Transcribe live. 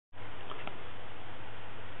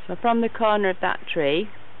So from the corner of that tree,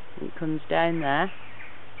 it comes down there,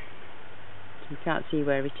 so you can't see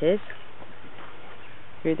where it is,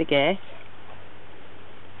 through the gate,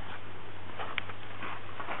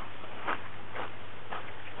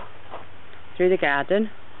 through the garden.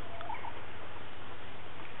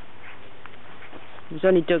 It was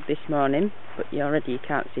only dug this morning, but you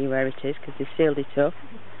can't see where it is because they sealed it up,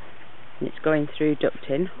 and it's going through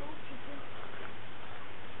ducting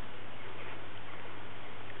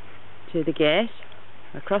to the gate,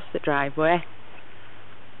 across the driveway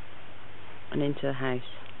and into the house.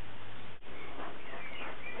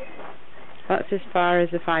 That's as far as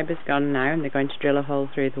the fibre's gone now, and they're going to drill a hole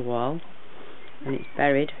through the wall, and it's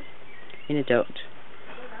buried in a duct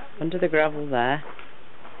under the gravel there,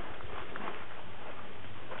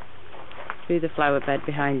 through the flower bed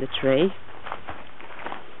behind the tree,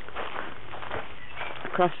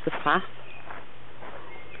 across the path,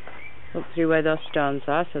 up through where those stones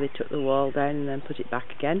are. So they took the wall down and then put it back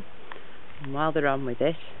again, and while they're on with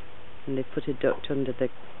it, and they've put a duct under the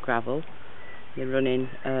gravel, they're running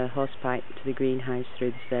a hose pipe to the greenhouse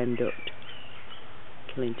through the same duct,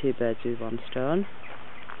 killing two birds with one stone.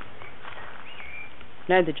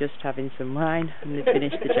 Now they're just having some wine and they've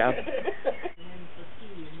finished the job.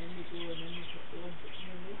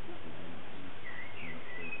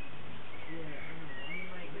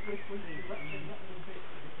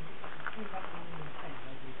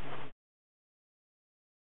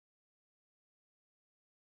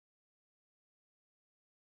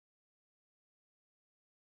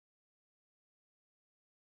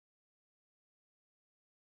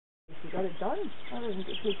 You got it done. I don't think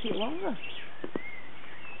it's going to take longer.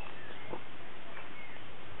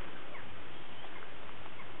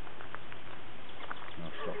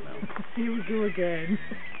 I'll stop now. Here we go again.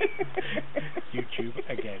 YouTube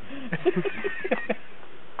again.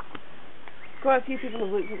 Quite a few people have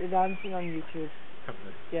looked at the dancing on YouTube. Have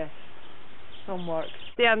they? Yes. Some work.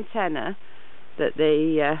 The antenna that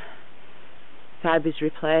the fibre's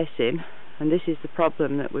replacing, and this is the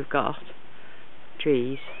problem that we've got.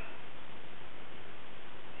 Trees.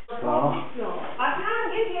 No. I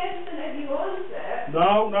can't give you anything if you want it.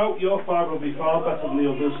 No, your fibre will be far better than the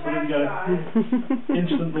others. We didn't get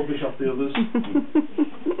instant rubbish off the others.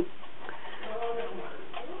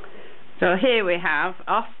 So here we have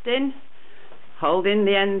Austin holding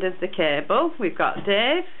the end of the cable. We've got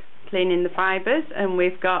Dave cleaning the fibres, and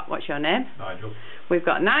we've got, what's your name? Nigel. We've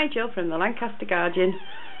got Nigel from the Lancaster Guardian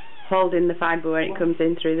holding the fibre where it comes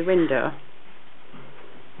in through the window.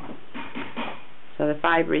 So the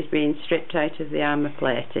fibre is being stripped out of the armour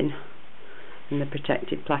plating and the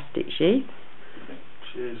protected plastic sheath.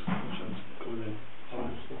 Cheers. Coming in.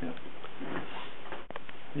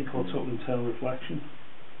 You call top and tail reflection.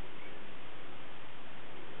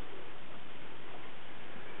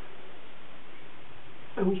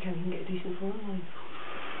 And we can't even get a decent phone line.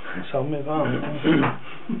 Tell me about it.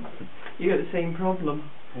 You got the same problem.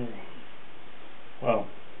 Well,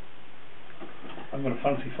 I've got a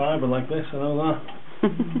fancy fibre like this, I know that.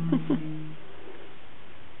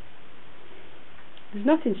 There's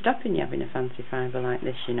nothing stopping you having a fancy fibre like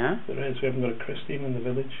this, you know. There is, we haven't got a Christine in the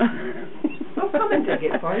village. I'll come and dig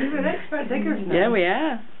it for you. We're expert diggers now. Yeah, we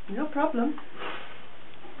are. No problem.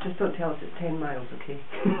 Just don't tell us it's 10 miles, okay?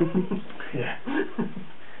 Yeah.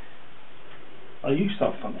 I used to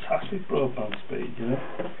have fantastic broadband speed, you know.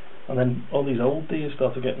 And then all these old dears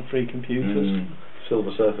started getting free computers.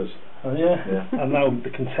 Silver surface. Oh yeah. And now the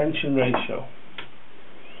contention ratio.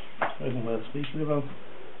 Not even worth speaking about.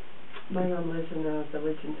 My mum lives in a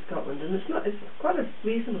village in Scotland, and it's quite a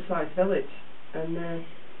reasonable sized village, and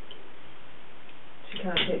she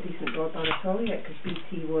can't get decent broadband at all yet because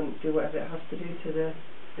BT won't do whatever it has to do to the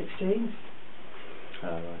exchange.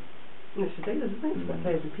 Ah, right. And it's ridiculous, isn't it? It's got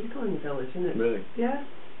 1,000 people in the village, isn't it? Really? Yeah.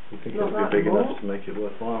 You think Not it would that be big remote. enough to make it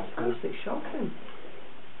worthwhile? Absolutely shocking.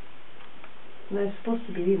 And they're supposed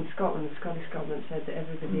to be in Scotland. The Scottish government said that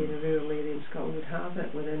everybody in a rural area in Scotland would have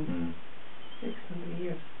it within 600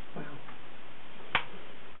 years. Wow.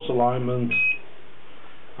 Alignment,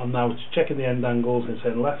 and now it's checking the end angles and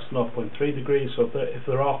saying left's 0.3 degrees, so if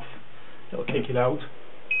they're off, it'll kick it out.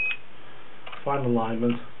 Final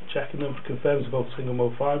alignment, checking them, confirms about single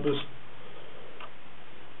mode fibres.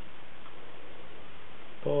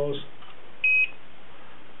 Pause,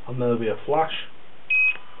 and there'll be a flash.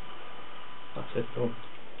 That's it done.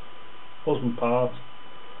 Husband part,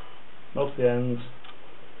 note the ends.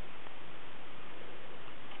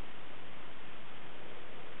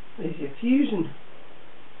 There's your fusion.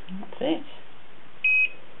 That's it.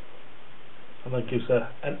 And that gives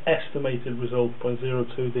an estimated result,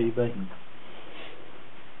 0.02 dB.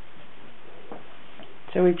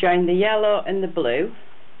 So we've joined the yellow and the blue,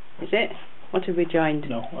 is it? What have we joined?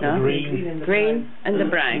 No, the green. Green and the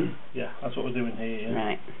brown. Yeah, that's what we're doing here. Yeah.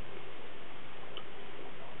 Right.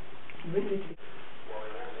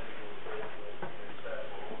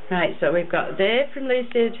 Right, so we've got Dave from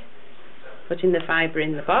Lucid putting the fibre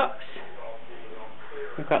in the box.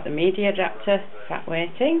 We've got the media adapter sat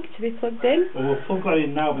waiting to be plugged in. Well, we'll plug that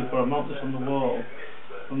in now before I mount this on the wall,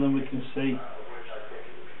 and then we can see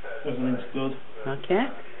everything's good. Okay.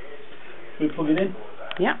 We plug it in?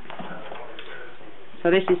 Yeah. So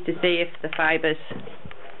this is to see if the fibre's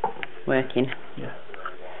working. Yeah.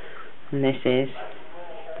 And this is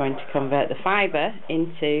going to convert the fibre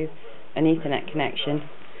into an Ethernet connection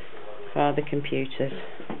for the computers.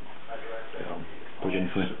 Plug in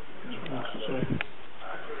for it. Sorry.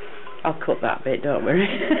 I'll cut that bit, don't worry.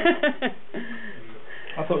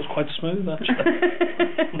 I thought it was quite smooth actually.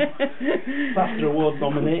 BAFTA award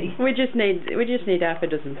nominee. We just need half a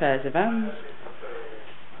dozen pairs of hands.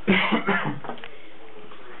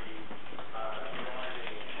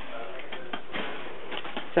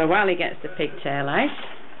 So while he gets the pigtail out,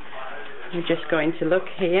 we're just going to look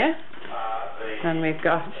here, and we've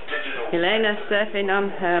got Helena surfing on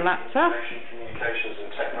her laptop,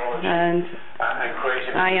 and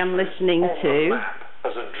I am listening to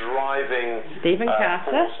Stephen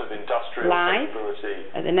Carter live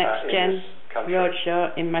at the NextGen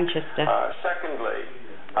Roadshow in Manchester.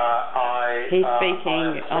 He's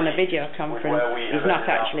speaking on a video conference. He's not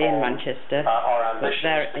actually in Manchester, but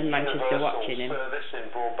they're in Manchester watching him. In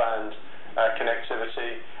broadband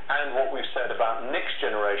connectivity, and what we've said about next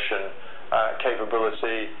generation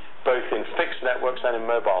capability, both in fixed networks and in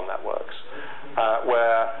mobile networks,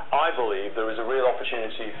 where I believe there is a real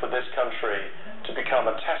opportunity for this country to become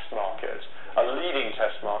a test market, a leading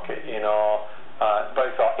test market in our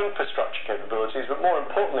both our infrastructure capabilities, but more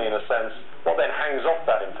importantly, in a sense, what then hangs off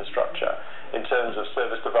that infrastructure in terms of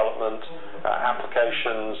service development,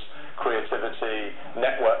 applications, creativity,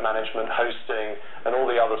 network management, hosting, and all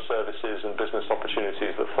the other services and business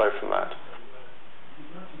opportunities that flow from that.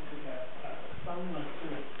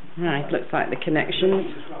 Right, looks like the connection's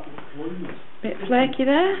a bit flaky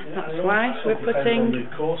there. That's why we're putting on the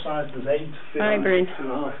core side, there's 8 fibre in.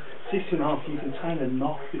 6.5 you can kind of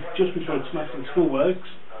knock just before it still works.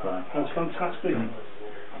 Right. That's fantastic.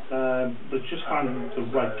 But just finding the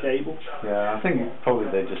right cable. Yeah, I think probably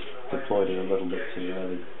they just deployed it a little bit too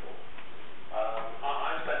early.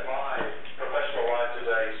 I spent my professional life to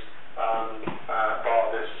date bar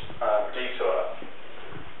this detour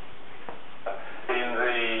in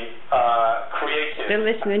the creative Still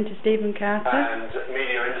listening to Stephen Carter. and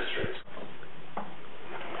media industries.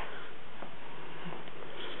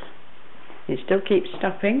 It still keeps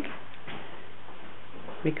stopping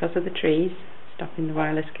because of the trees, stopping the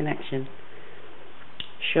wireless connection.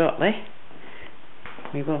 Shortly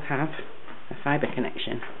we will have a fibre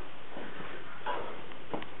connection.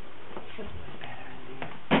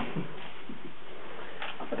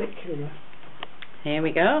 A bit cooler. Here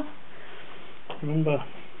we go. Remember.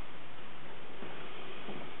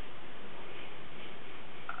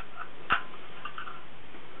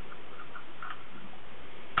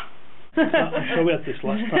 I'm sure we had this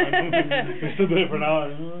last time. We stood there for an hour.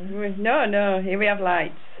 No, here we have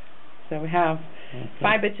lights. So we have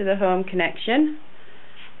fibre to the home connection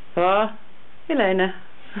for Helena.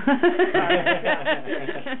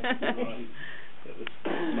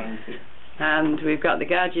 And we've got the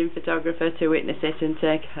Guardian photographer to witness it and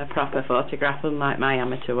take a proper photograph, unlike my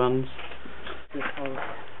amateur ones.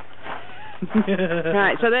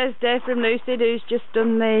 Right, so there's Dave from Lucid, who's just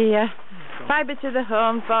done the fibre to the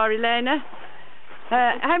home for Helena.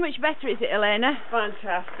 How much better is it, Helena?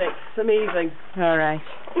 Fantastic. It's amazing. All right.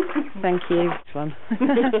 Thank you. This one.